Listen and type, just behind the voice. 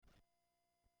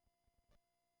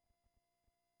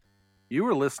You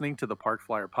are listening to the Park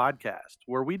Flyer Podcast,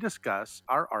 where we discuss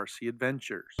our RC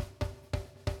adventures.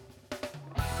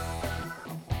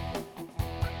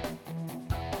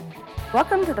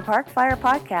 Welcome to the Park Flyer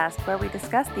Podcast, where we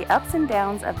discuss the ups and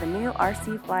downs of the new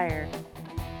RC Flyer.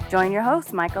 Join your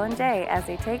hosts, Michael and Jay, as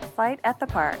they take flight at the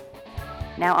park.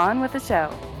 Now on with the show.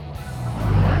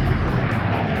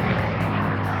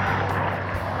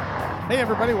 Hey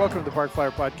everybody, welcome to the Park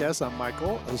Flyer Podcast. I'm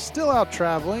Michael. I'm still out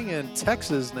traveling in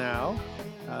Texas now,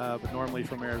 but normally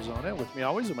from Arizona. With me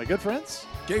always are my good friends.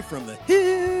 Jay from the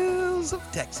hills of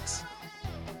Texas.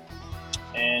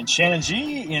 And Shannon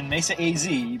G in Mesa, AZ,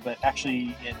 but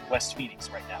actually in West Phoenix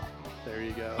right now. There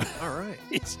you go. All right.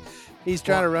 He's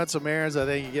trying to run some errands. I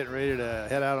think he's getting ready to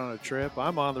head out on a trip.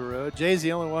 I'm on the road. Jay's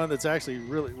the only one that's actually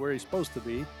really where he's supposed to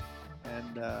be.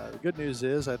 And the good news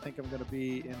is I think I'm going to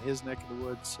be in his neck of the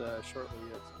woods shortly,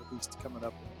 at least coming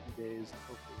up in a few days. And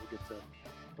hopefully we'll get to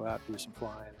go out and do some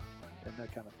flying and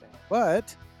that kind of thing.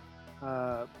 But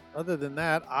other than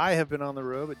that, I have been on the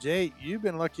road. But Jay, you've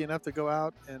been lucky enough to go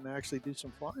out and actually do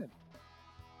some flying.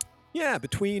 Yeah,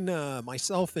 between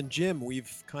myself and Jim,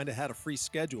 we've kind of had a free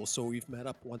schedule. So we've met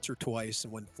up once or twice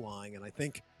and went flying. And I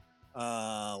think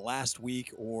last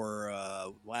week or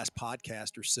last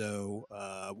podcast or so,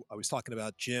 I was talking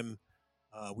about Jim.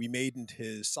 We maidened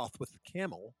his Sopwith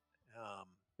Camel,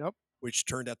 which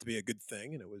turned out to be a good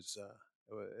thing. And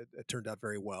it turned out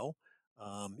very well.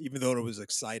 Even though it was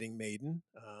exciting maiden.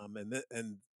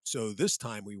 And so this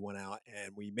time we went out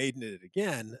and we maidened it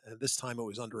again. And this time it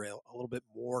was under a little bit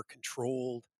more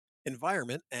controlled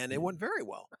environment and it went very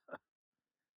well.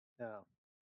 Yeah.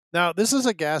 Now, this is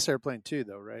a gas airplane too,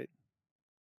 though, right?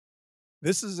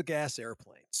 This is a gas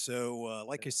airplane. So,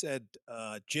 like I said,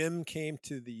 Jim came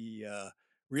to the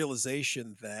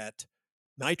realization that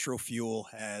nitro fuel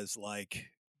has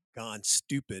gone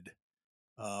stupid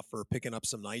for picking up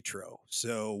some nitro.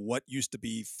 So what used to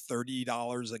be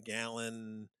 $30 a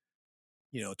gallon,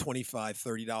 $25,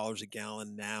 $30 a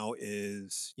gallon now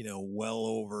is, well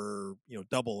over,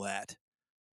 double that.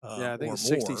 Yeah, I think or it's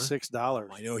more. $66.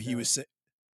 I know he was saying,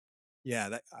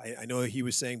 I know he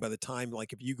was saying by the time,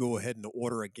 if you go ahead and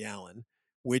order a gallon,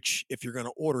 which if you're going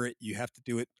to order it, you have to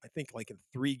do it, I think in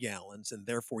 3 gallons. And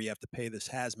therefore you have to pay this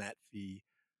hazmat fee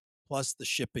plus the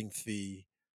shipping fee,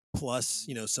 plus,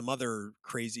 some other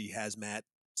crazy hazmat,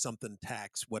 something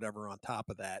tax, whatever on top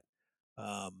of that,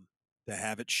 to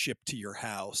have it shipped to your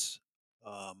house,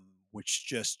 which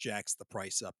just jacks the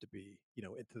price up to be,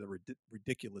 into the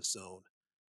ridiculous zone.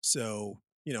 So,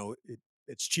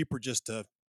 it's cheaper just to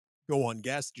go on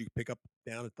gas that you can pick up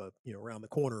down at the, around the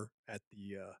corner at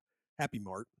the Happy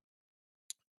Mart.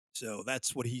 So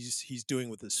that's what he's doing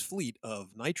with his fleet of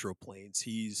nitro planes.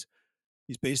 He's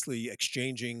basically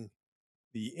exchanging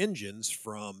the engines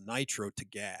from nitro to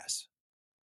gas.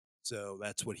 So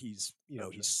that's what he's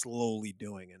slowly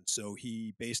doing. And so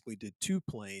he basically did 2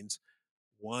 planes.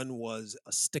 One was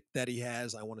a stick that he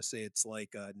has. I want to say it's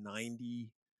like a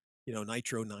 90,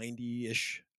 nitro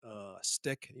 90-ish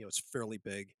stick. It's fairly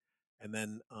big. And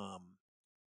then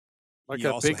like he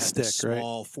a also big had stick, this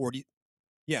small 40,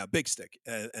 big stick.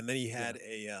 And then he had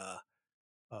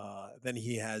then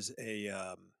he has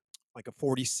a like a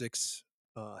 46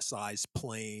 size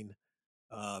plane,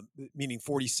 meaning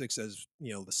 46 as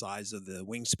the size of the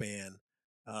wingspan.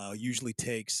 Usually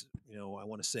takes I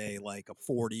want to say like a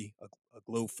 40, a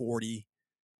glow 40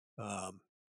 to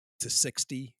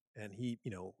 60, and he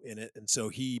in it, and so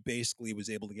he basically was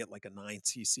able to get like a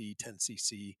 9cc,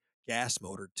 10cc gas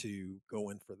motor to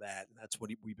go in for that, and that's what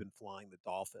we've been flying the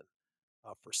Dolphin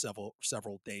for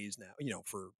several days now.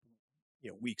 For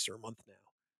weeks or a month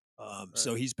now. Right.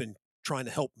 So he's been trying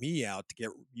to help me out to get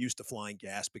used to flying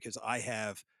gas because I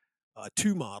have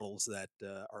 2 models that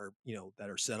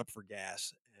are set up for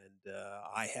gas, and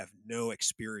I have no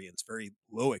experience, very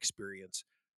low experience,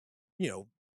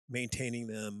 maintaining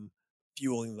them,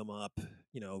 fueling them up,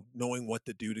 knowing what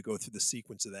to do to go through the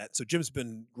sequence of that. So Jim's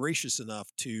been gracious enough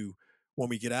to, when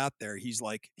we get out there, he's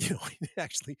like,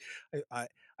 actually, I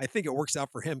think it works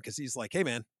out for him because he's like, hey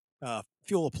man,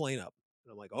 fuel a plane up.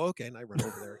 And I'm like, oh, okay. And I run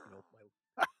over there,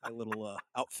 my little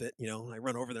outfit, and I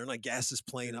run over there and I gas this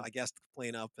plane. I gas the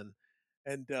plane up and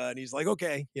he's like,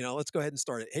 okay, let's go ahead and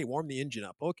start it. Hey, warm the engine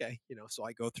up. Okay. So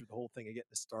I go through the whole thing of getting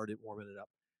it started, warming it up.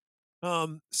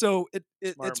 So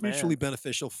it's mutually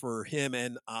beneficial for him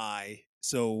and I.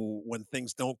 So when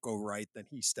things don't go right, then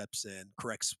he steps in,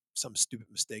 corrects some stupid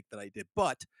mistake that I did.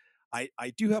 But I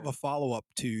do have a follow-up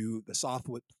to the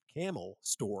Sopwith Camel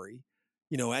story.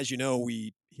 As you know,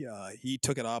 he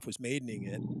took it off, was maidening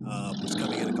it, was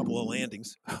coming in a couple of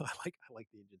landings. I like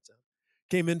the engine sound.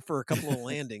 Came in for a couple of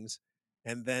landings,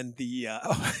 And then the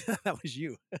oh, that was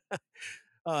you.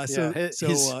 Yeah, he's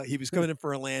He was coming in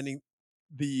for a landing.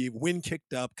 The wind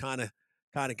kicked up, kind of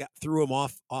got threw him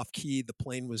off key. The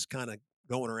plane was kind of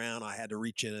going around. I had to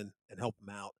reach in and help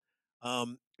him out.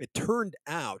 It turned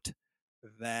out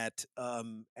that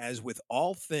as with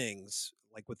all things,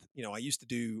 like with I used to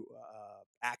do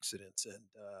accidents and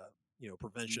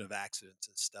prevention of accidents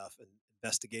and stuff and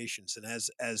investigations. And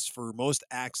as for most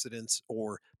accidents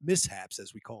or mishaps,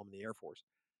 as we call them in the Air Force,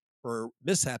 for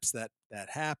mishaps that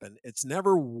happen, it's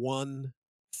never one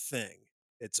thing.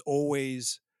 It's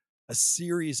always a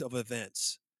series of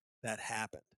events that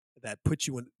happen that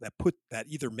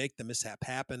either make the mishap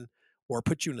happen or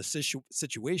put you in a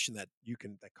situation that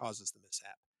causes the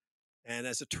mishap. And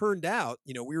as it turned out,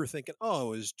 we were thinking, oh,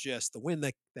 it was just the wind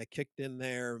that kicked in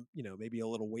there, maybe a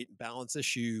little weight and balance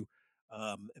issue,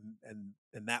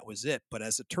 and that was it. But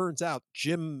as it turns out,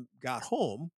 Jim got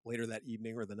home later that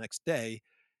evening or the next day.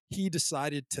 He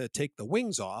decided to take the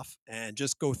wings off and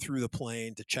just go through the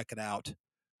plane to check it out,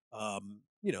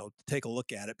 to take a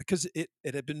look at it because it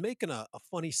had been making a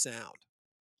funny sound,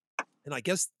 and I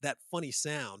guess that funny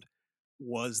sound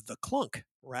was the clunk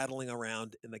rattling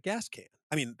around in the gas can.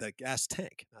 I mean, the gas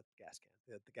tank, not the gas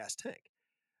can, the gas tank.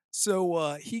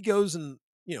 So he goes and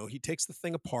he takes the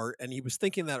thing apart, and he was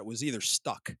thinking that it was either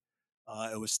stuck,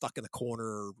 it was stuck in a corner,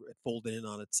 or it folded in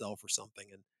on itself or something.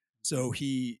 And so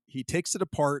he takes it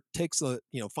apart, takes a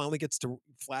finally gets to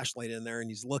flashlight in there, and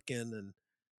he's looking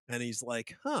and he's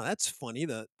like, huh, that's funny.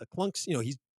 The clunk's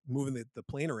he's moving the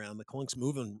plane around, the clunk's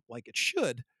moving like it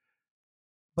should,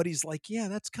 but he's like, yeah,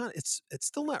 that's kind of it's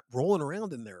still not rolling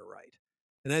around in there right.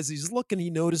 And as he's looking, he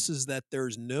notices that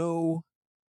there's no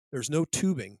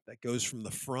tubing that goes from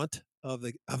the front of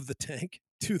the tank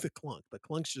to the clunk. The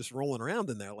clunk's just rolling around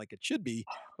in there like it should be,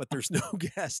 but there's no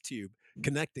gas tube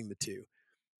connecting the two.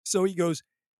 So he goes,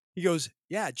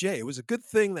 yeah, Jay, it was a good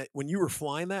thing that when you were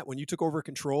flying when you took over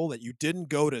control, that you didn't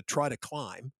go to try to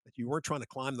climb, that you weren't trying to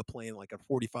climb the plane like at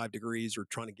 45 degrees or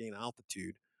trying to gain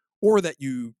altitude, or that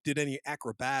you did any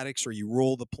acrobatics or you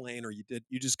rolled the plane or you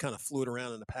just kind of flew it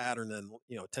around in a pattern and,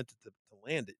 attempted to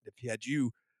land it. If you had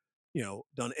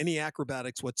done any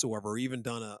acrobatics whatsoever, or even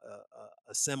done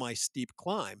a semi steep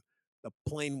climb, the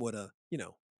plane would have,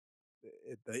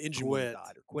 the engine would have quit.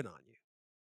 died or quit on you.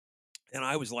 And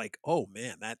I was like, "Oh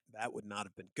man, that would not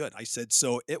have been good." I said,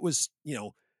 "So it was,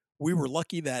 we were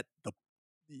lucky that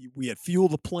we had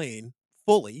fueled the plane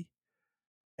fully,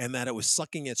 and that it was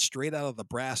sucking it straight out of the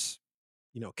brass,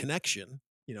 connection,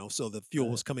 so the fuel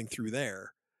was coming through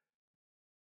there,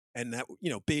 and that,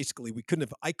 basically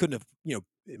I couldn't have,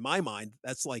 in my mind,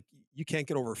 that's like you can't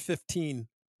get over 15,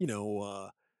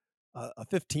 a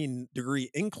 15-degree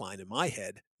incline in my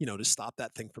head, to stop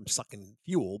that thing from sucking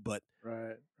fuel, but."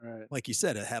 Right, right. Like you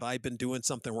said, had I been doing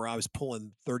something where I was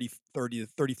pulling 30 to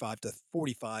 35 to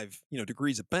 45,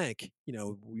 degrees of bank,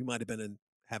 we might have been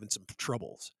having some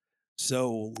troubles.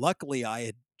 So luckily I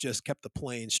had just kept the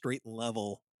plane straight and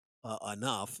level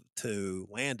enough to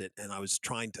land it. And I was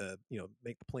trying to,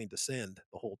 make the plane descend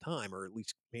the whole time, or at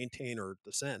least maintain or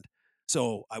descend.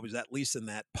 So I was at least in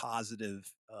that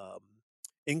positive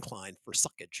incline for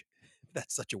suckage. If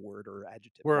that's such a word or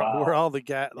adjective. Where Wow. all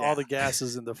Yeah. the gas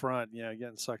is in the front,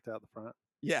 getting sucked out the front.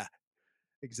 Yeah,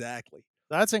 exactly.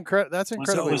 That's Was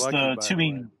incredibly was lucky, the by the way.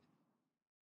 tubing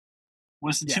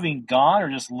was the Yeah. tubing gone or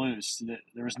just loose?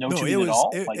 There was no No, it tubing at was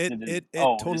all. it Like it did it? it it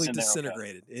Oh, it's totally in there. Okay.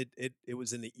 disintegrated. It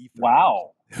was in the ether.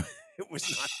 Wow. It was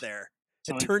not there.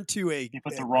 So It turned to he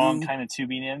put the a wrong goo. kind of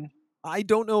tubing in. I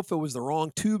don't know if it was the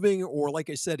wrong tubing or, like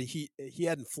I said, he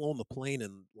hadn't flown the plane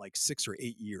in like 6 or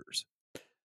 8 years.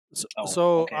 So, Oh,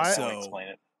 so okay. I That would So, explain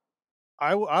it.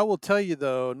 I will tell you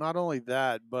though, not only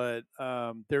that, but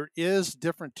there is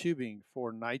different tubing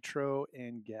for nitro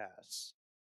and gas.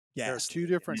 There are two gasoline,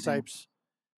 different yes. Hmm. types,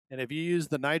 and if you use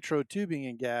the nitro tubing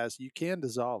in gas, you can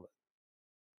dissolve it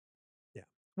Yeah.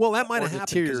 Well, that might or have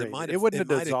happened because deteriorate it. It wouldn't it have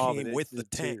might have dissolved it; came it with the tank.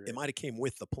 It deteriorated. might have came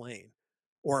with the plane.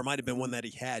 Or it might have been one Mm, that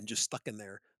he had and just stuck in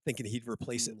there thinking he'd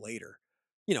replace it mm, later.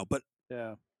 But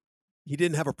yeah. he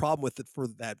didn't have a problem with it for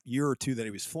that year or two that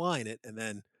he was flying it, and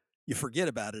then you forget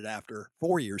about it after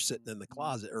 4 years sitting in the Mhm.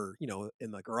 closet or in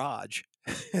the garage,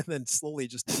 and then slowly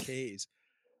just decays.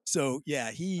 So yeah,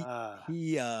 Ah,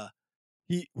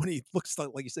 he when he looks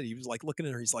like you said, he was like looking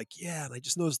at her. He's like, yeah, and I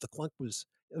just noticed the clunk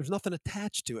there's nothing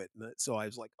attached to it, so I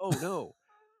was like, oh no.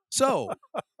 So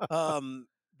um,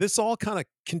 this all kind of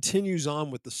continues on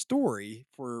with the story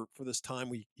for this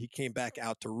time he came back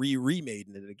out to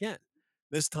remaiden it again.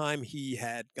 This time he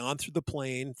had gone through the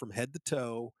plane from head to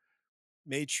toe,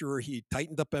 made sure he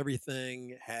tightened up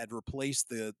everything, had replaced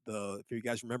the if you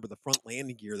guys remember the front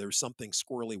landing gear, there was something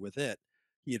squirrely with it.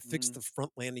 He had fixed Mhm. the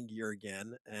front landing gear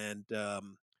again and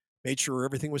made sure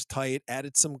everything was tight.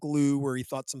 Added some glue where he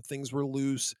thought some things were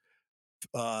loose.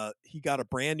 He got a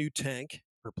brand new tank,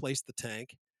 replaced the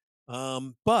tank.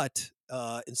 But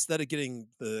instead of getting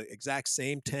the exact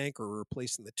same tank or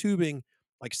replacing the tubing,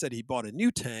 like I said, he bought a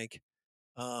new tank,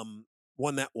 um,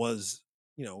 one that was,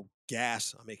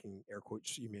 gas. I'm making air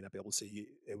quotes. You may not be able to see.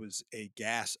 It was a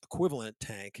gas equivalent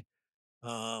tank.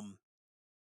 Um,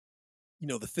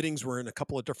 the fittings were in a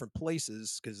couple of different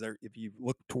places because they're if you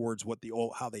look towards what the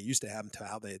old how they used to have them to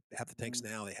how they have the tanks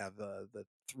Mhm. now, they have the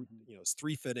three, Mhm. it's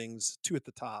three fittings, two at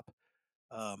the top,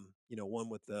 one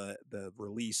with the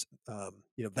release,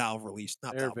 valve release,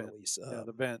 not Air valve vent. release, Yeah,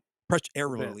 the vent. pressure air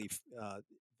The vent. relief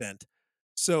vent.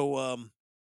 So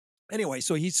anyway,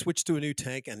 so he switched to a new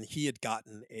tank, and he had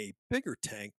gotten a bigger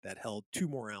tank that held 2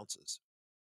 more ounces.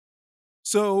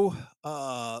 So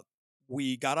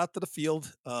we got out to the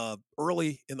field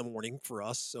early in the morning for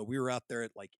us. So we were out there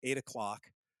at like 8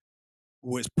 o'clock.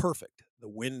 Was perfect. There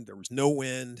was no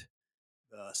wind.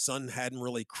 The sun hadn't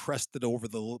really crested over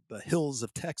the hills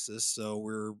of Texas, so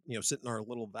we're sitting in our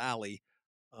little valley,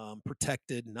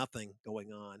 protected, nothing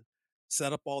going on.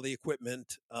 Set up all the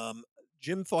equipment.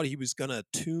 Jim thought he was going to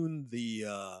tune the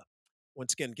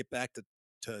once again get back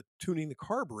to tuning the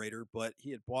carburetor, but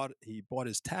he bought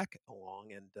his tack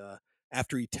along, and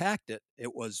after he tacked it,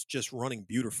 it was just running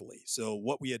beautifully. So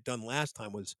what we had done last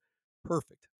time was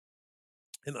perfect,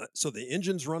 and so the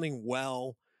engine's running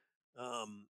well.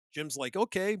 Jim's like,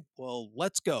 okay, well,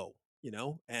 let's go,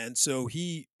 and so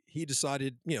he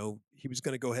decided, he was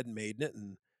going to go ahead and maiden it,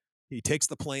 and he takes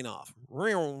the plane off.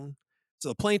 So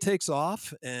the plane takes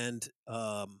off, and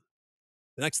the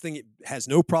next thing, it has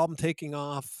no problem taking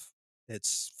off.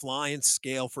 It's flying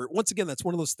scale for once again. That's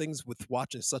one of those things with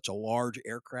watching such a large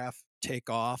aircraft take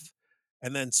off,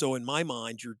 and then so in my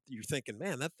mind, you're thinking,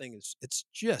 man, that thing it's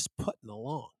just putting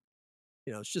along.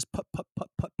 It's just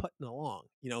putting along.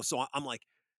 So I'm like,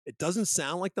 it doesn't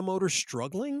sound like the motor's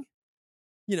struggling,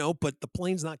 but the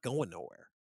plane's not going nowhere,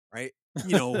 right?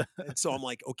 And so I'm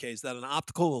like, okay, is that an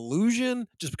optical illusion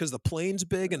just because the plane's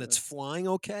big and it's flying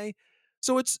okay?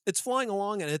 So it's flying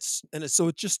along, and so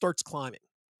it just starts climbing.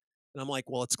 And I'm like,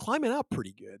 well, it's climbing up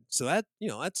pretty good. So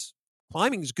that's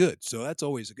climbing's good. So that's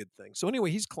always a good thing. So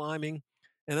anyway, he's climbing.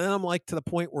 And then I'm like to the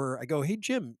point where I go, hey,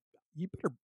 Jim, you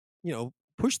better,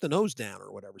 push the nose down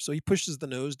or whatever. So he pushes the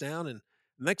nose down. And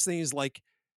the next thing he's like,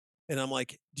 and I'm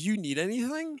like, do you need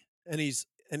anything? And he's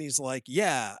like,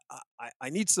 yeah, I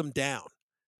need some down.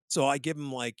 So I give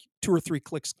him like 2 or 3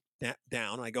 clicks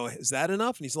down. I go, is that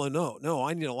enough? And he's like, no, no,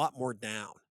 I need a lot more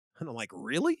down. And I'm like,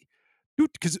 really?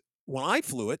 Dude, because when I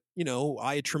flew it,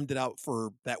 I had trimmed it out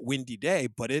for that windy day,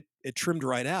 but it trimmed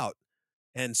right out.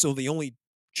 And so the only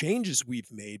changes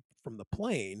we've made from the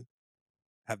plane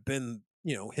have been,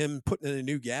 him putting in a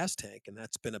new gas tank, and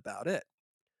that's been about it.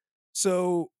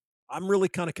 So I'm really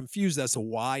kind of confused as to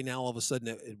why now all of a sudden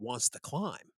it wants to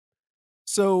climb.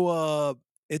 So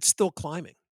it's still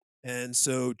climbing. And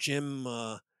so Jim,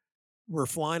 we're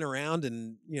flying around,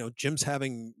 and Jim's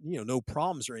having no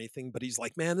problems or anything, but he's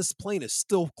like, man, this plane is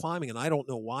still climbing, and I don't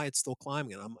know why it's still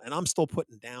climbing, and I'm still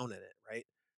putting down in it, right?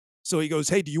 So he goes,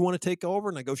 hey, do you want to take over?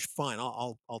 And I go, fine,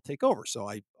 I'll take over. So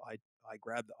I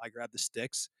grab the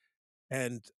sticks,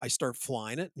 and I start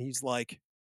flying it, and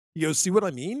he goes, see what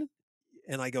I mean?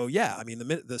 And I go, yeah, I mean,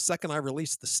 the second I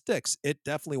release the sticks, it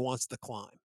definitely wants to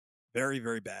climb. Very,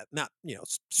 very bad. Not,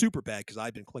 super bad because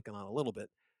I've been clicking on a little bit.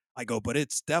 I go, but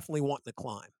it's definitely wanting to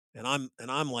climb. And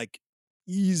I'm like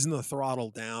easing the throttle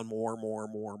down more, more,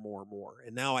 more, more, more.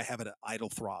 And now I have it at idle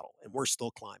throttle, and we're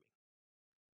still climbing.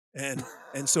 And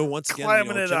so once again,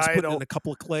 Climbing it Jim's putting in idle. a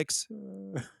couple of clicks.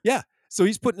 Yeah. So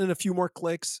he's putting in a few more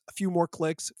clicks, a few more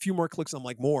clicks, a few more clicks. I'm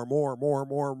like, more, more, more,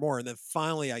 more, more. And then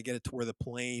finally I get it to where the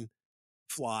plane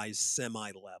flies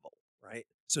semi-level, right?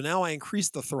 So now I increase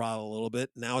the throttle a little bit.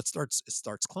 Now it starts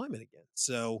climbing again.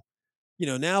 So,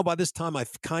 now by this time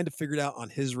I've kind of figured out on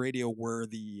his radio where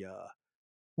the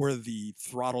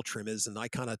throttle trim is, and I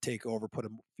kind of take over, put a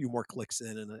few more clicks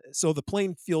in, and so the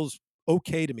plane feels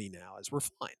okay to me now as we're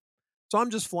flying. So I'm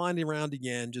just flying around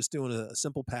again, just doing a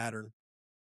simple pattern,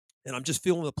 and I'm just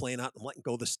feeling the plane out and letting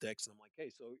go of the sticks. And I'm like, hey,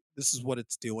 so this is what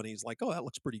it's doing. He's like, oh, that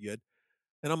looks pretty good.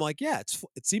 And I'm like, yeah,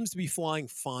 it seems to be flying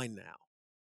fine now.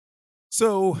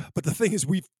 So, but the thing is,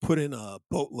 we've put in a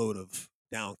boatload of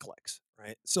down clicks,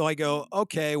 right? So I go,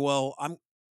 okay, well, I'm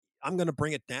going to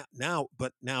bring it down now,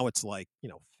 but now it's like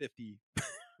 50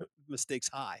 mistakes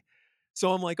high.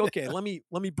 So I'm like, okay, let me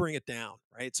bring it down,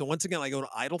 right? So once again, I go to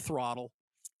idle throttle,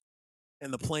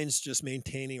 and the plane's just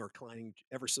maintaining or climbing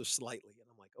ever so slightly, and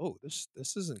I'm like, oh,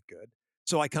 this isn't good.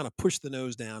 So I kind of push the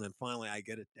nose down, and finally I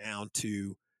get it down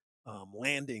to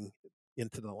landing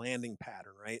into the landing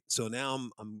pattern, right? So now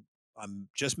I'm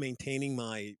just maintaining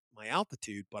my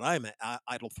altitude, but I'm at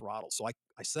idle throttle. So I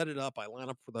set it up, I line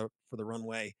up for the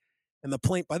runway, and the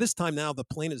plane by this time now the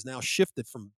plane is now shifted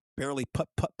from barely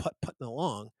putting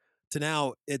along to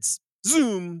now it's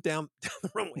zoom down down the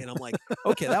runway, and I'm like,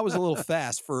 okay, that was a little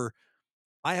fast for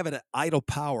I have it at idle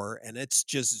power, and it's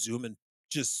just zooming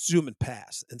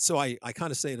past. And so I kind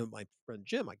of say to my friend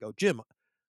Jim, I go, Jim,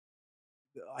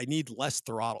 I need less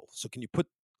throttle. So can you put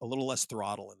a little less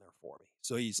throttle in there for me?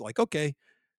 So he's like, okay.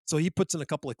 So he puts in a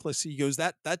couple of clicks. He goes,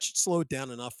 that should slow it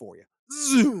down enough for you.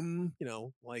 Zoom,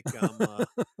 like Dale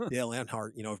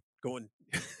Earnhardt, going,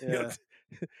 you know, Yeah.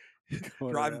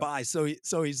 Going driving around. by. So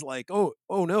he's like, oh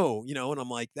no, and I'm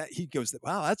like that. He goes,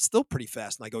 wow, that's still pretty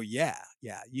fast. And I go, yeah,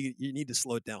 you need to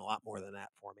slow it down a lot more than that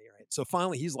for me, right? So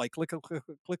finally, he's like, click, click, click,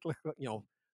 click, click, click,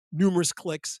 numerous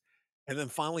clicks, and then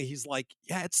finally he's like,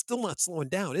 yeah, it's still not slowing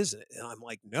down, isn't it? And I'm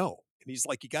like, no. And he's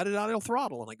like, you got it out of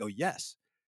throttle, and I go, yes.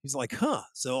 He's like, huh.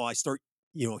 So I start,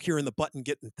 hearing the button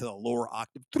get into the lower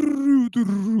octave.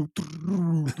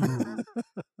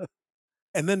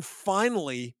 And then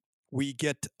finally, we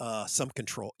get some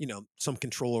control, some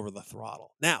control over the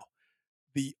throttle. Now,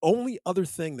 the only other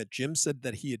thing that Jim said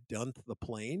that he had done to the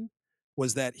plane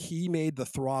was that he made the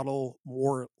throttle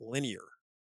more linear.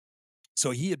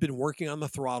 So he had been working on the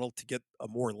throttle to get a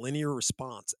more linear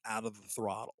response out of the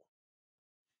throttle.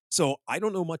 So I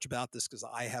don't know much about this because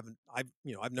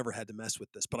I've never had to mess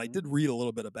with this, but I did read a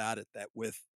little bit about it that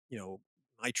with,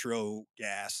 nitro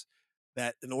gas,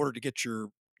 that in order to get your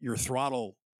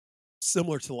throttle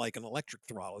similar to like an electric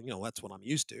throttle, that's what I'm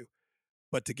used to.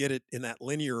 But to get it in that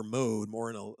linear mode, more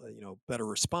in a better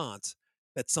response,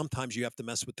 that sometimes you have to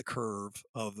mess with the curve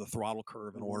of the throttle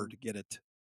curve in order to get it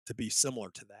to be similar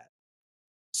to that.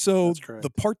 So That's the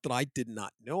correct. part that I did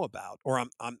not know about, or I'm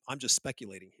just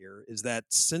speculating here, is that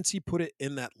since he put it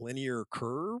in that linear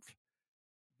curve,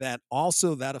 that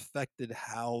also that affected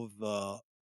how the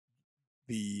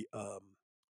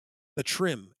the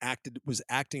trim was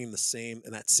acting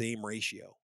in that same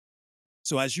ratio.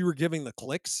 So as you were giving the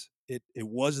clicks, it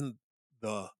wasn't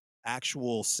the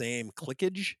actual same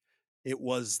clickage. It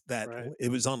was Right. it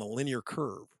was on a linear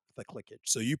curve, the clickage.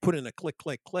 So you put in a click,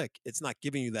 click, click. It's not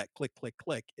giving you that click, click,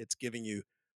 click. It's giving you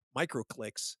micro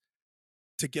clicks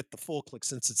to get the full click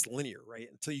since it's linear, right?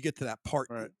 Until you get to that part.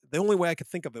 Right. The only way I could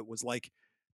think of it was like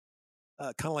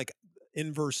kind of like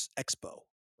inverse expo,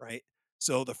 right?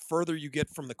 So the further you get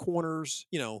from the corners,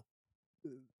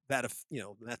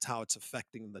 that's how it's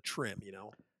affecting the trim.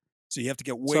 So you have to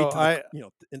get way So to the I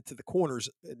into the corners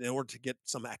in order to get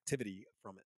some activity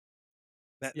from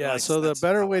it. yeah, so That's how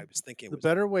I was thinking it the was done.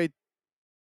 better way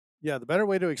yeah, the better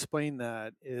way to explain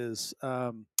that is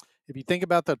if you think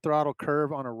about the throttle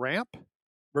curve on a ramp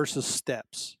versus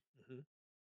steps. Mhm.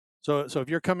 So if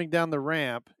you're coming down the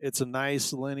ramp, it's a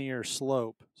nice linear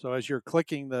slope. So as you're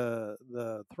clicking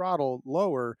the throttle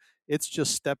lower, it's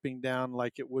just stepping down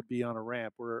like it would be on a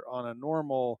ramp. Where on a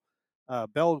normal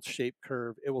bell-shaped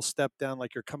curve, it will step down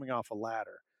like you're coming off a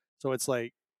ladder. So it's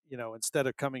like instead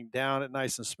of coming down it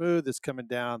nice and smooth, it's coming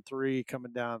down 3,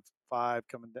 coming down 5,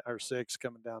 coming down or 6,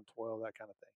 coming down 12, that kind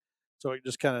of thing. So it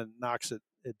just kind of knocks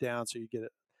it down so you get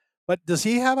it. But does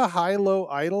he have a high-low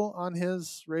idle on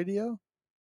his radio?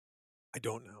 I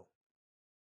don't know.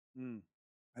 Mm.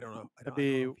 I don't know. That'd I don't be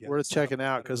know if you have it worth set up checking like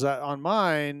out that or because not. on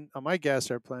my gas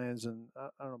airplanes, and I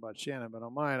don't know about Shannon, but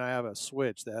on mine I have a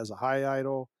switch that has a high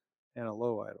idle and a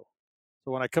low idle.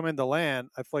 So when I come into land,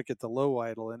 I flick it to low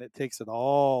idle, and it takes it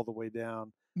all the way down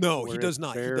to No, he where does it's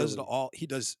not. He does it barely. all. He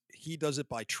does it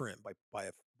by trim, by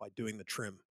doing the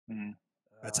trim. Mhm.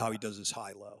 That's how he Uh, does his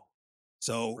high low.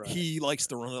 So right. he likes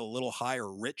to run it a little high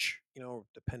or rich,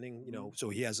 depending, Hmm. so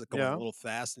he has it going a Yeah. little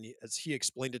fast. And as he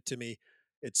explained it to me,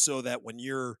 it's so that when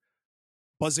you're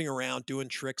buzzing around, doing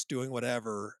tricks, doing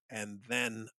whatever, and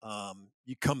then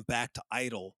you come back to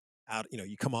idle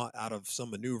you come out of some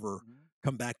maneuver, Mhm.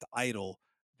 come back to idle.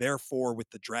 Therefore, with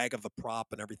the drag of the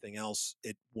prop and everything else,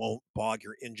 it won't bog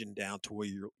your engine down to where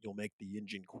you'll make the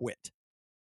engine quit.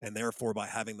 And therefore, by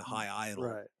having the high idle,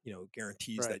 Right.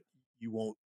 guarantees that Right. you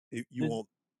won't you Did won't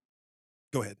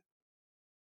go ahead.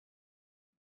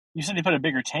 you said they put a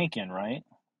bigger tank in, right?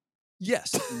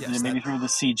 Yes, Did it yes, that maybe throw the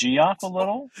CG off a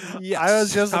little? I was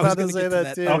yes. just I was about to going to say get to that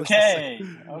that. That too. was the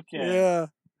second. Okay, okay. Yeah.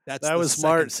 That's That the was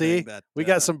smart. second thing See, that we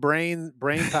got some brain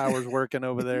powers working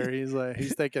over there.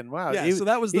 He's thinking, wow, yeah, so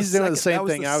he's doing the same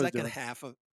thing I was second doing. half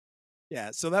of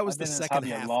yeah, so that was I've the been in this second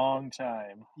hobby a half. long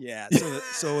time. Yeah,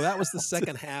 so that was the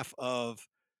second half of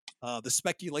the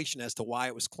speculation as to why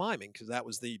it was climbing because that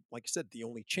was the like I said the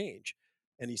only change.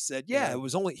 And he said, yeah, Yeah. it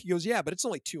was only, he goes, yeah, but it's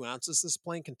only 2 ounces. This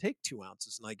plane can take 2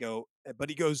 ounces. And I go, but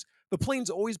he goes, the plane's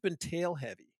always been tail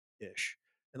heavy ish.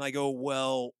 And I go,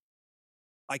 well,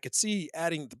 I could see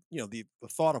adding, the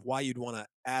thought of why you'd want to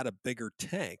add a bigger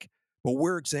tank, but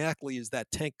where exactly is that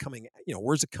tank coming?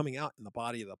 Where's it coming out in the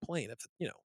body of the plane?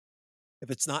 If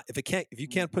it's not, if you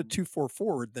can't put Hmm. 2 4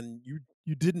 forward, then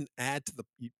you didn't add to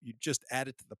you just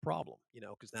added to the problem,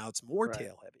 because now it's more Right.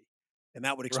 tail heavy, and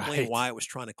that would explain Right. why it was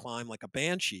trying to climb like a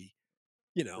banshee,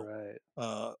 you know,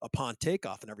 Right. upon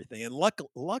takeoff and everything. And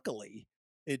luckily,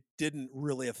 it didn't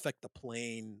really affect the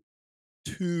plane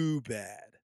too bad.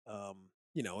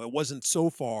 It wasn't so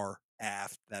far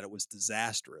aft that it was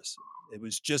disastrous. It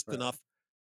was just Right. enough.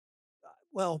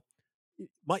 Well,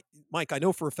 Mike, I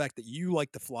know for a fact that you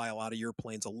like to fly a lot of your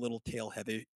planes a little tail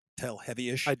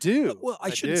heavy-ish. I do. Well, I I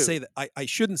shouldn't say do. that. I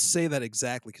shouldn't say that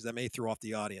exactly because that may throw off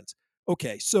the audience.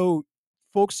 Okay, so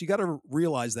folks, you got to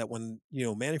realize that when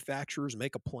manufacturers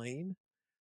make a plane,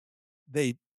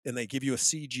 they they give you a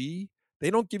CG.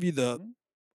 They don't give you the Hmm.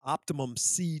 optimum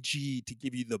CG to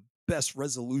give you the best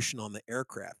resolution on the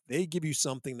aircraft. They give you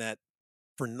something that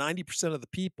for 90% of the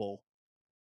people,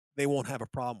 they won't have a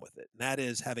problem with it. And that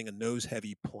is having a nose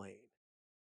heavy plane.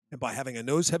 And by having a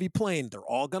nose heavy plane, they're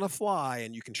all going to fly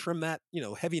and you can trim that,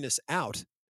 heaviness out.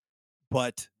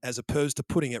 But as opposed to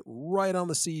putting it right on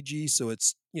the CG, so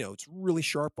it's really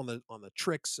sharp on the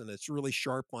tricks and it's really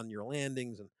sharp on your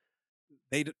landings, and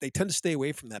they tend to stay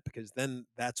away from that because then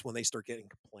that's when they start getting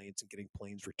complaints and getting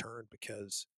planes returned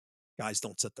because guys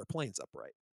don't set their planes up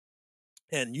right.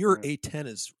 And your Right. A10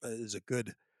 is a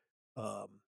good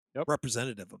um, Yep.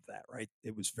 representative of that, right?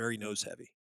 It was very Yep. nose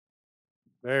heavy.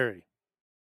 Very,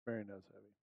 very nose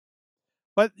heavy.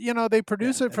 But they Yeah,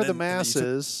 produce it and for the then you took.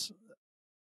 masses.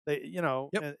 They,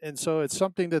 Yep. and so it's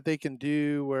something that they can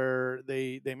do where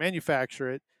they manufacture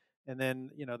it, and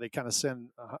then they kind of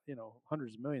send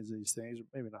hundreds of millions of these things,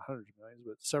 maybe not hundreds of millions,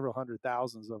 but several hundred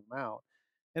thousands of them out,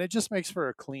 and it just makes for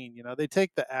a clean. They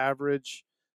take the average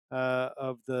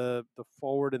of the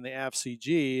forward and the aft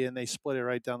CG, and they split it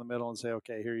right down the middle and say,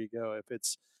 okay, here you go. If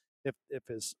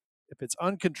it's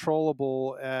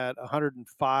uncontrollable at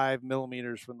 105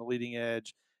 millimeters from the leading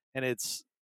edge, and it's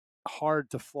hard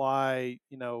to fly,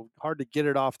 hard to get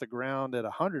it off the ground at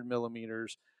 100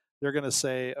 millimeters, they're going to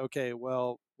say, okay,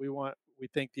 well, we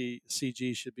think the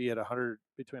CG should be at 100,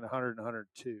 between 100 and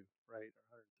 102, right? Or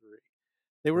 103.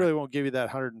 They Right. really won't give you that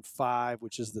 105,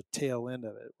 which is the tail end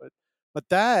of it. But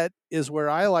that is where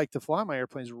I like to fly my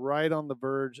airplanes, right on the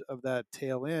verge of that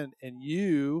tail end. And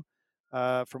you,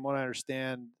 from what I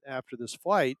understand after this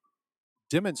flight,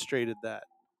 demonstrated that,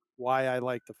 why I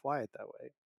like to fly it that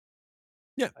way,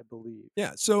 Yeah. I believe.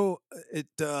 Yeah. So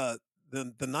the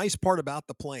nice part about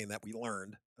the plane that we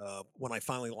learned when I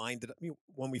finally lined it up,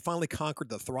 when we finally conquered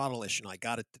the throttle issue, and I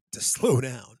got it to slow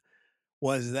down,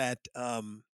 was that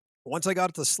once I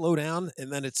got it to slow down,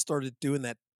 and then it started doing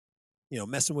that,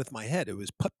 messing with my head. It was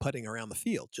putting around the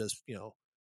field. Just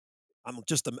I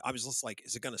was just like,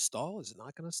 is it going to stall? Is it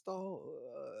not going to stall?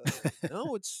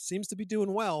 No, it seems to be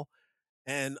doing well.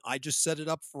 And I just set it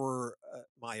up for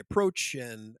my approach,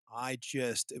 and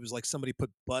it was like somebody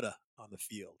put butter on the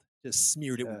field, just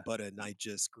smeared it Yeah. with butter, and I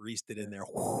just greased it in Yeah.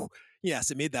 there. Yes,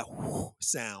 it made that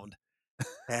sound. It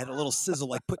had a little sizzle,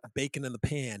 like putting bacon in the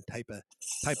pan type of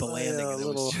landing, Yeah, a and it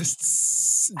was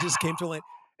little. just came to a land.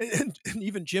 And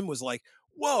even Jim was like,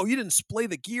 "Whoa, you didn't splay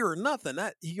the gear or nothing."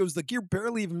 That he goes, "The gear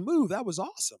barely even moved. That was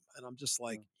awesome." And I'm just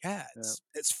like, Yeah. "Yeah, Yeah.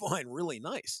 it's flying really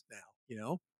nice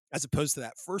now, as opposed to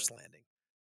that first landing."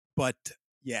 But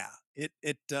yeah,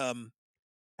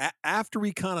 after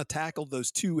we kind of tackled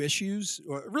those two issues,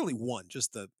 or really one,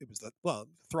 just it was the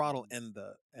throttle and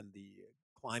the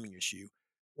climbing issue.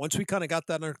 Once we kind of got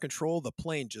that under control, the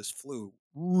plane just flew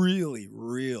really,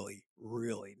 really,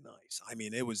 really nice. I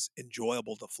mean, it was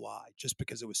enjoyable to fly just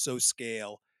because it was so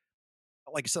scale.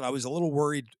 Like I said, I was a little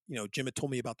worried. Jim had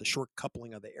told me about the short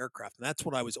coupling of the aircraft, and that's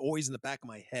what I was always in the back of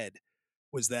my head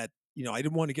was that I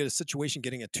didn't want to get a situation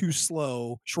getting a too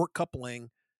slow short coupling.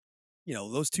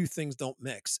 Those two things don't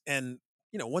mix. And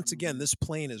once again, Mhm. this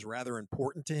plane is rather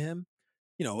important to him.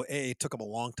 It took him a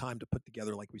long time to put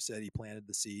together. Like we said, he planted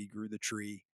the seed, grew the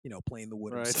tree, planed the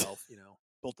wood Right. himself,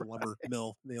 built the lumber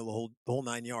mill, the whole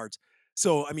 9 yards.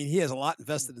 So, I mean, he has a lot Mm.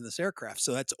 invested in this aircraft.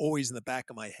 So that's always in the back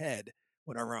of my head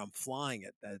whenever I'm flying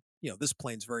it that, this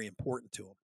plane's very important to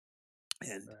him.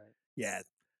 And Right. yeah,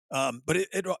 but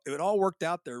it all worked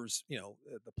out. There was,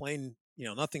 the plane,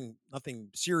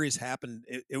 nothing serious happened.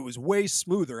 It was way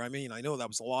smoother. I mean, I know that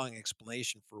was a long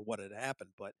explanation for what had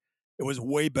happened, but it was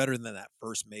way better than that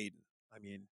first maiden. I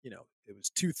mean, it was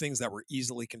two things that were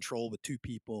easily controlled with two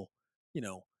people, you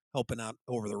know, helping out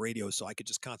over the radio so I could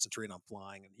just concentrate on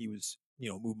flying. And he was,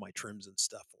 moving my trims and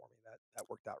stuff for me. That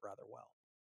worked out rather well.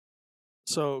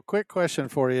 So, quick question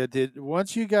for you: Did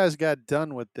once you guys got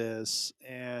done with this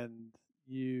and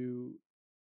you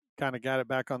kind of got it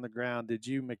back on the ground, did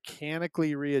you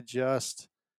mechanically readjust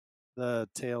the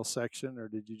tail section, or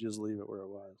did you just leave it where it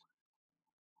was?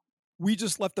 We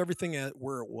just left everything at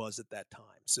where it was at that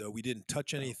time. So we didn't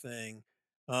touch Oh, anything.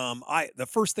 The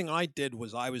first thing I did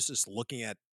was I was just looking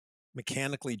at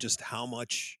mechanically just how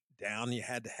much down you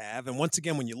had to have. And once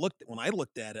again, when I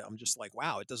looked at it, I'm just like,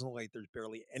 wow, it doesn't look like there's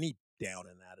barely any down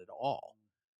in that at all.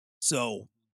 So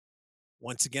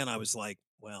once again, I was like,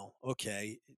 well,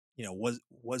 okay,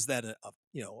 was that a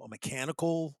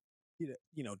mechanical, do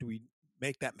we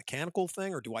make that mechanical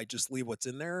thing, or do I just leave what's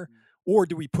in there, mm, or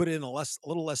do we put in a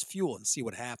little less fuel and see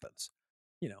what happens,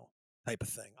 you know, type of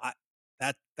thing.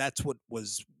 That's what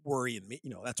was worrying me.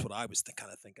 That's what I was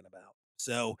kind of thinking about.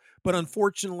 So, but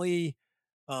unfortunately,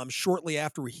 shortly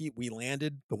after we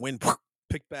landed, the wind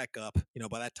picked back up.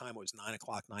 By that time it was 9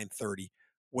 o'clock, 9:30.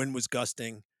 Wind was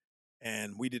gusting,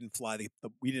 and we didn't fly the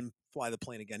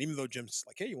plane again. Even though Jim's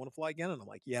like, "Hey, you want to fly again?" And I'm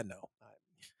like, "Yeah, no."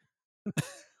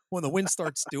 When the wind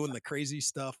starts doing the crazy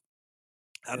stuff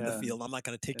out in the yeah, field, I'm not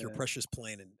going to take your yeah, precious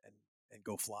plane and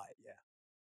go fly it.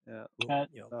 Yeah, yeah. well, Uh,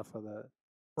 Enough of that.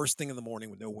 first thing in the morning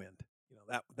with no wind.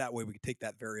 That way we could take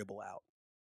that variable out.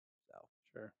 So,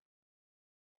 Sure.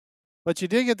 But you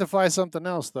did get to fly something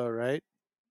else, though, right?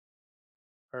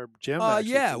 Or Jim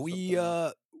actually yeah, flew something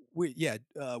else.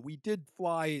 we did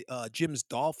fly Jim's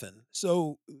Dolphin.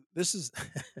 So this is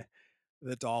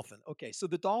the Dolphin. Okay, so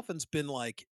the Dolphin's been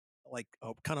like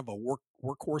a kind of a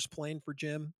workhorse plane for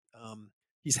Jim.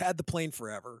 He's had the plane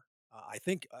forever. I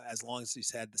think as long as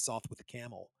he's had the Sopwith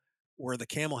Camel, where the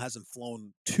Camel hasn't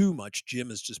flown too much, Jim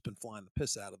has just been flying the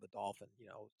piss out of the Dolphin.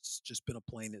 It's just been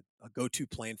a go-to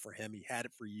plane for him. He had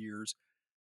it for years,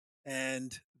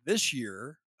 and this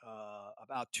year,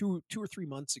 about two or 3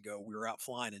 months ago, we were out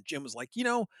flying, and Jim was like,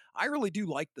 I really do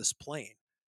like this plane,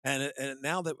 and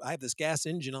now that I have this gas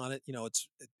engine on it,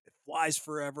 it flies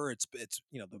forever. It's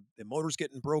the motor's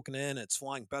getting broken in. It's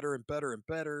flying better and better and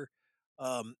better.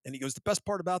 And he goes, the best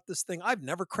part about this thing, I've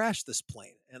never crashed this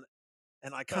plane,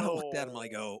 and I kind of looked at him. I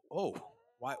Oh, go, oh,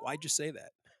 why'd you say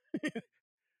that?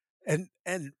 And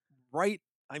right,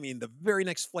 I mean, the very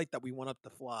next flight that we went up to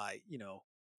fly,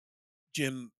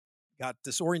 Jim got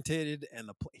disorientated and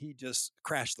he just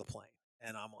crashed the plane.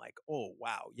 And I'm like, oh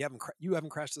wow, you haven't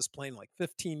crashed this plane in like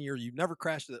 15 years. You've never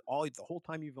crashed it the whole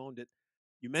time you've owned it.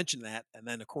 You mentioned that, and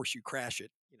then of course you crash it.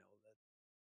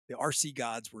 The RC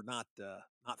gods were not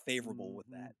favorable with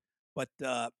hmm that. But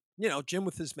Jim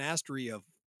with his mastery of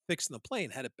fixing the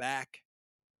plane had it back.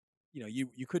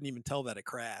 You couldn't even tell that it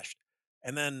crashed.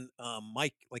 And then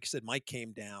Mike, like I said, Mike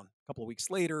came down a couple of weeks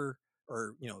later,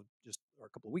 or or a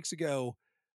couple of weeks ago,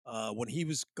 when he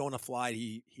was going to fly.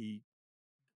 He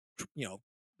you know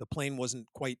the plane wasn't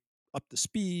quite up to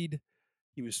speed.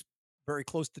 He was very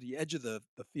close to the edge of the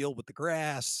field with the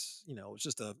grass. It was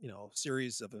just a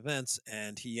series of events,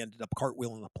 and he ended up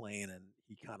cartwheeling the plane, and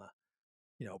he kind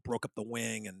of broke up the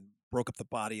wing and broke up the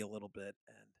body a little bit,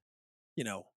 and you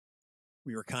know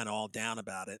we were kind of all down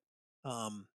about it.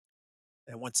 Um,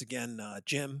 and once again,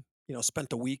 Jim,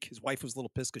 spent a week. His wife was a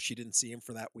little pissed because she didn't see him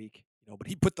for that week, but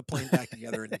he put the plane back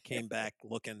together and it came back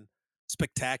looking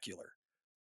spectacular.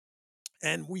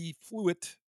 And we flew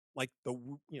it like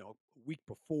week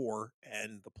before,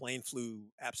 and the plane flew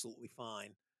absolutely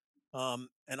fine.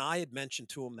 And I had mentioned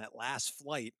to him that last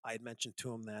flight, I had mentioned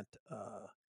to him that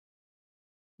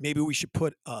maybe we should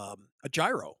put a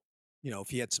gyro. If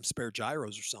he had some spare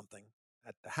gyros or something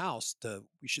at the house,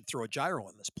 we should throw a gyro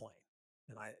in this plane,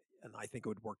 and I think it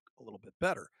would work a little bit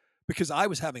better because I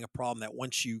was having a problem that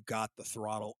once you got the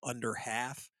throttle under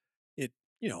half, it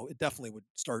it definitely would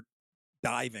start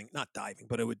diving, not diving,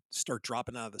 but it would start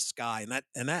dropping out of the sky,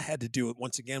 and that had to do it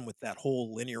once again with that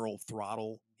whole linear old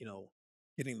throttle,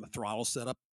 getting the throttle set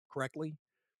up correctly.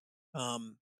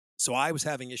 um, so I was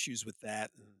having issues with that,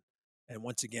 and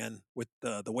once again with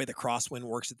the way the crosswind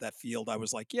works at that field, I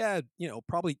was like, yeah,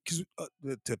 probably because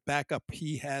to back up,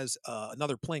 he has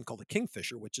another plane called a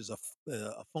Kingfisher, which is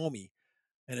a foamy,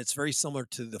 and it's very similar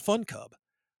to the Fun Cub.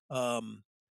 Um,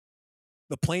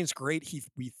 the plane's great.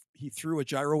 He threw a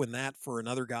gyro in that for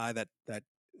another guy that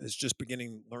is just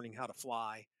beginning learning how to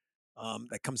fly.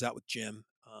 That comes out with Jim,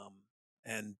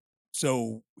 and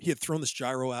so he had thrown this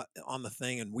gyro out on the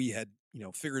thing, and we had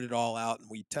figured it all out, and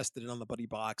we tested it on the buddy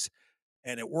box,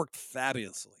 and it worked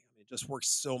fabulously. I mean, it just works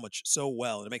so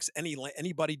well, and it makes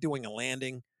anybody doing a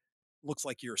landing looks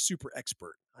like you're a super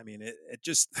expert. I mean, it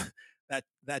just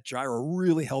that gyro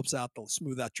really helps out to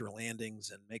smooth out your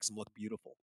landings and makes them look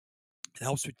beautiful. It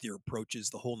helps with your approaches,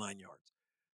 the whole 9 yards.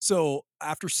 So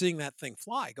after seeing that thing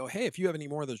fly, I go, hey, if you have any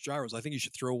more of those gyros, I think you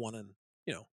should throw one in,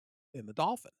 you know, in the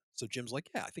dolphin. So Jim's like,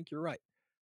 yeah, I think you're right.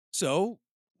 So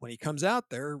when he comes out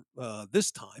there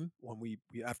this time, when we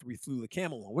after we flew the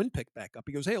camel and wind picked back up,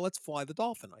 he goes, hey, let's fly the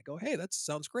dolphin. I go, hey, that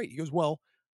sounds great. He goes, well,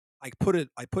 I put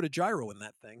a gyro in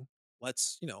that thing.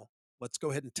 Let's let's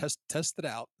go ahead and test it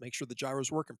out, make sure the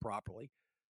gyro's working properly,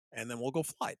 and then we'll go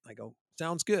fly it. I go,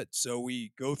 sounds good. So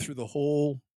we go through the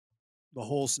whole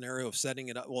scenario of setting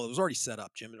it up. Well, it was already set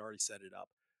up. Jim had already set it up,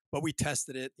 but we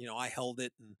tested it. I held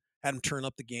it and had him turn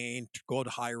up the gain, go at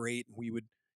a high rate, and we would,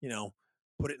 you know,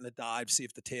 put it in a dive, see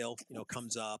if the tail,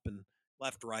 comes up and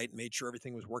left, right, and made sure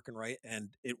everything was working right, and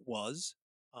it was.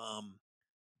 Um,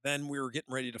 then we were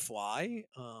getting ready to fly.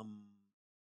 And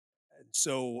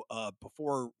so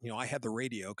before, I had the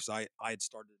radio because I had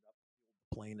started up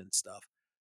the plane and stuff.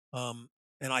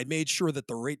 And I made sure that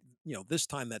the rate, this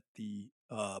time that the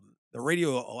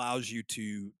radio allows you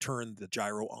to turn the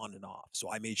gyro on and off.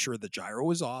 So I made sure the gyro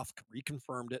was off,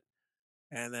 reconfirmed it,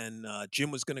 and then Jim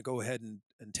was going to go ahead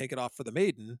and take it off for the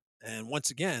maiden. And once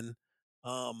again,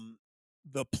 um,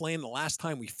 the plane the last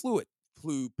time we flew it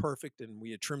flew perfect, and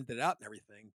we had trimmed it out and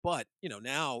everything. But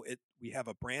now we have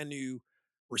a brand new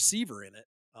receiver in it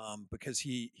because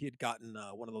he had gotten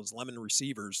one of those lemon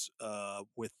receivers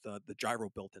with the gyro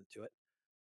built into it,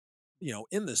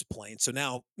 in this plane. So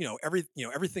now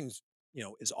everything's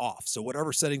is off. So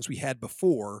whatever settings we had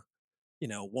before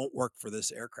won't work for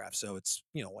this aircraft. So it's,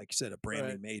 like you said, a brand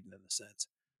new Right. maiden in a sense.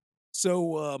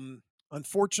 So,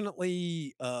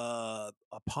 unfortunately,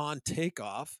 upon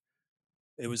takeoff,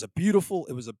 it was a beautiful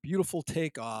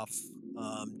takeoff.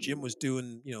 Jim was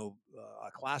doing,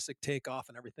 a classic takeoff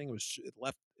and everything. It was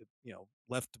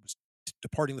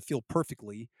departing the field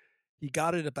perfectly. He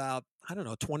got it about, I don't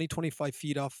know, 20, 25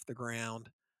 feet off the ground.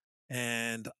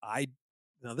 And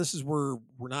now this is where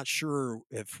we're not sure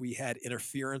if we had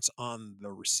interference on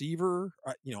the receiver,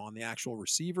 on the actual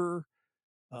receiver,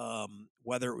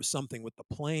 whether it was something with the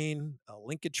plane, a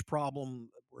linkage problem.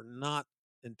 We're not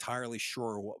entirely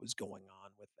sure what was going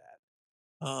on with that.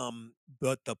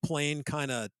 But the plane kind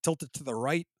of tilted to the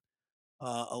right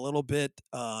a little bit.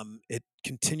 It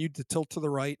continued to tilt to the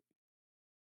right,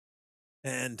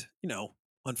 and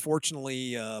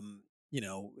unfortunately,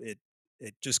 it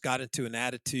just got into an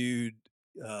attitude,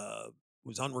 uh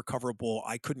was unrecoverable.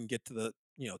 I couldn't get to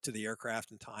the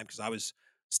aircraft in time because I was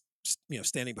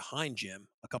standing behind Jim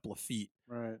a couple of feet.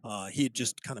 Right. He had Right.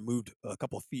 just kind of moved a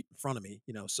couple of feet in front of me,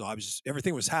 so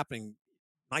everything was happening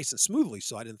nice and smoothly,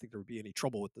 so I didn't think there would be any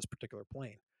trouble with this particular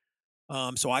plane.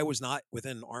 So I was not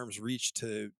within arm's reach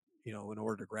to, in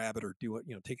order to grab it or do it,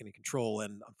 take any control.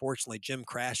 And unfortunately, Jim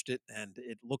crashed it, and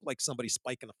it looked like somebody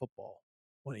spiking a football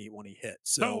when he hit.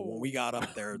 So when we Oh. got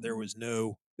up there, there was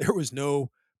no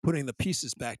putting the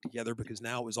pieces back together because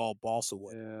now it was all balsa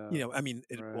wood. Yeah. I mean,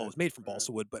 well, it Right. was made from Right.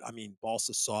 balsa wood, but I mean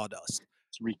balsa sawdust.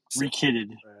 It's So rekitted.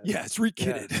 Right. yeah, it's Yeah.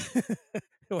 rekitted.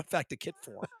 In fact, a kit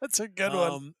form. That's a good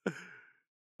one. Um,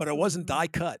 but it wasn't die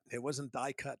cut. It wasn't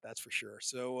die cut, that's for sure.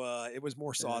 So it was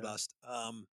more Yeah. sawdust.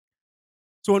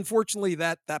 So unfortunately,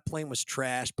 that plane was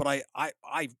trashed. But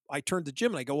I turned to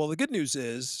Jim and I go, well, the good news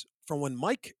is from when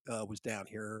Mike was down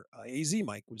here, AK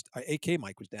Mike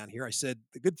was down here. I said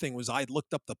the good thing was I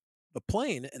looked up the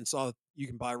plane and saw you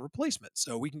can buy a replacement.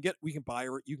 So you can get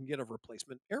a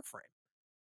replacement airframe.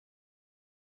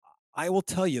 I will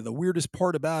tell you the weirdest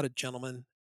part about it, gentlemen.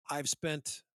 I've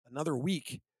spent another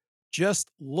week just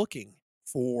looking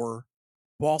for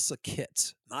balsa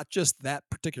kits, not just that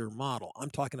particular model. I'm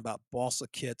talking about balsa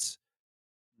kits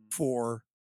for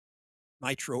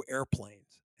nitro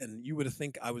airplanes. And you would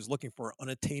think I was looking for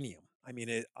unobtainium. I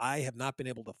mean, I have not been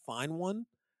able to find one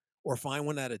or find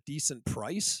one at a decent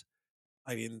price.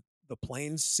 I mean, the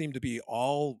planes seem to be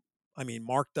all, I mean,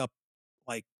 marked up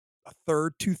like a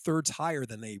third, two-thirds higher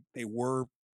than they were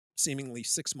seemingly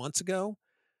 6 months ago.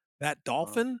 That Wow.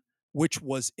 dolphin, which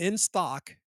was in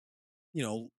stock,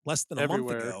 less than a month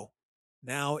Everywhere. ago,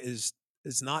 now is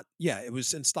not. Yeah, it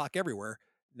was in stock everywhere.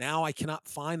 Now I cannot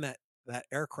find that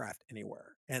aircraft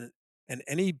anywhere, and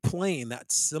any plane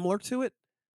that's similar to it,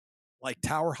 like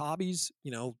Tower Hobbies,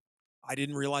 I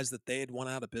didn't realize that they had went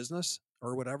out of business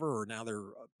or whatever, or now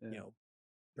Yeah.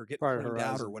 they're getting Fire cleaned out or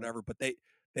Horizon. Yeah. whatever. But they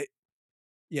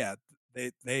yeah,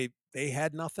 they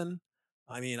had nothing.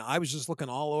 I mean, I was just looking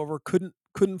all over, couldn't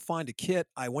find a kit.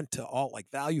 I went to all like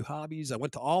Value Hobbies. I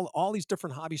went to all these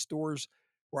different hobby stores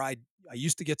where I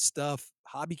used to get stuff.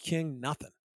 Hobby King,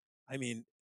 nothing. I mean,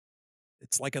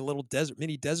 it's like a little desert,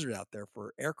 mini desert out there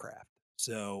for aircraft.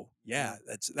 So yeah,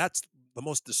 that's the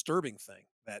most disturbing thing.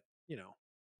 That you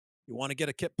want to get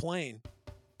a kit plane,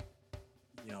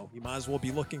 you might as well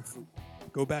be looking for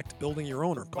go back to building your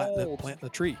own or planting a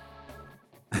tree.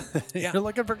 You're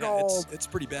looking for gold. It's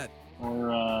pretty bad.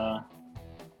 Or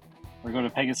go to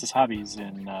Pegasus Hobbies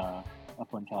in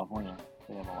Upland, California.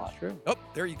 They have a lot. That's true. Oh,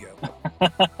 there you go.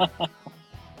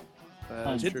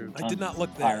 That's true. I did not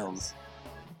look there. Piles.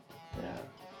 Yeah,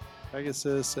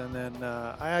 Pegasus, and then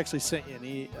I actually sent you an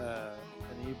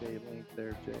eBay link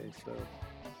there, Jay. So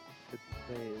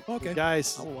the guy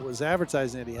was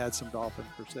advertising that he had some dolphin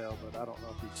for sale, but I don't know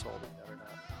if he sold it yet or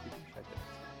not. You can check it.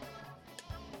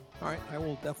 All right, I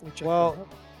will definitely check. Well, that out.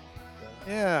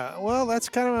 yeah, well, that's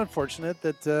kind of unfortunate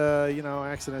that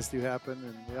accidents do happen,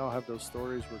 and we all have those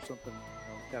stories where something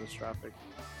catastrophic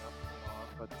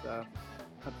happens. But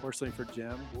unfortunately for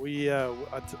Jim,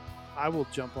 I will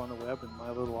jump on the web in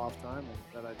my little off time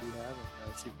that I do have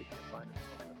and see if we can find it.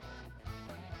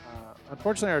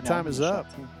 Unfortunately, our time is up.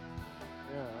 Yeah,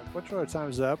 unfortunately, our time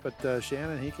is up. But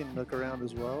Shannon, he can look around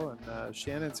as well, and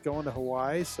Shannon's going to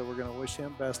Hawaii, so we're going to wish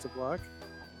him best of luck.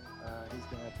 He's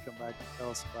going to have to come back and tell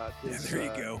us about his. There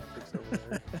you go.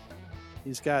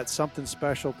 He's got something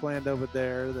special planned over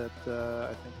there that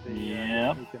I think he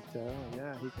can tell.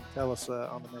 Yeah, he can tell us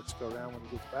on the next go around when he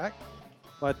gets back.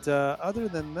 But other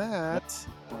than that,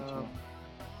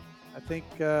 I think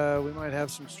we might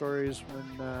have some stories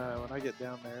when I get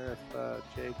down there. If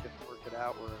Jay can work it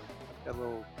out,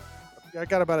 I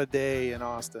got about a day in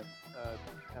Austin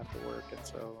after work, and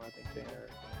so I think they are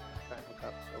trying to hook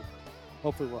up. So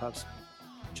hopefully we'll have some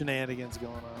shenanigans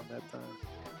going on that time.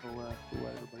 We'll let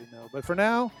everybody know. But for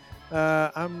now,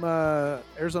 I'm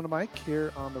Arizona Mike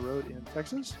here on the road in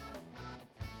Texas.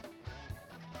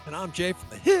 And I'm Jay from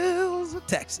the hills of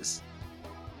Texas.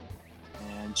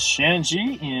 And Shannon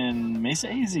G in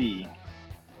Mesa AZ. We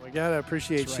gotta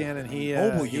appreciate That's right. Shannon.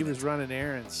 He was running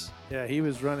errands. Yeah, he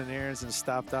was running errands and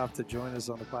stopped off to join us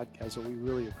on the podcast. So we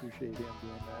really appreciate him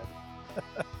doing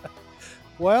that.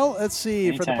 Well, let's see.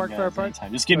 Anytime, for the Park Fire Park.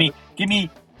 Just give me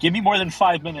more than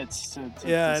 5 minutes to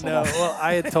yeah, I know. Well,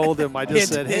 I had told him. I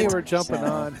just said, "Hey, we're jumping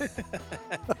on."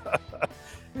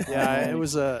 Yeah, it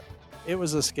was a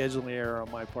scheduling error on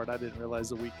my part. I didn't realize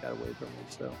the week got away from me.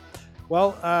 So,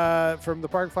 well, from the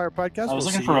Park Fire Podcast, I was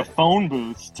looking for a phone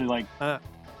booth to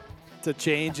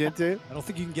change into. I don't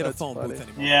think you can get a phone booth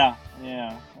anymore. Yeah,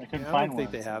 I couldn't I find don't one.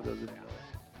 think they have those anymore.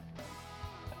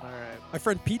 All right. My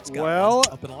friend Pete's got one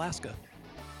up in Alaska.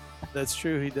 That's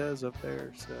true. He does up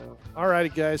there. So, all righty,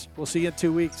 guys. We'll see you in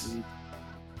 2 weeks.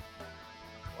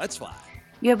 Let's fly.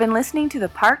 You have been listening to the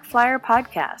Park Flyer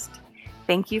Podcast.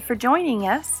 Thank you for joining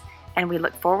us, and we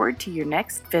look forward to your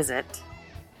next visit.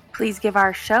 Please give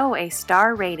our show a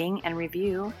star rating and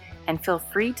review, and feel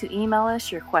free to email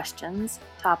us your questions,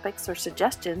 topics, or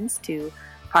suggestions to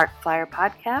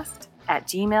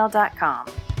parkflyerpodcast@gmail.com.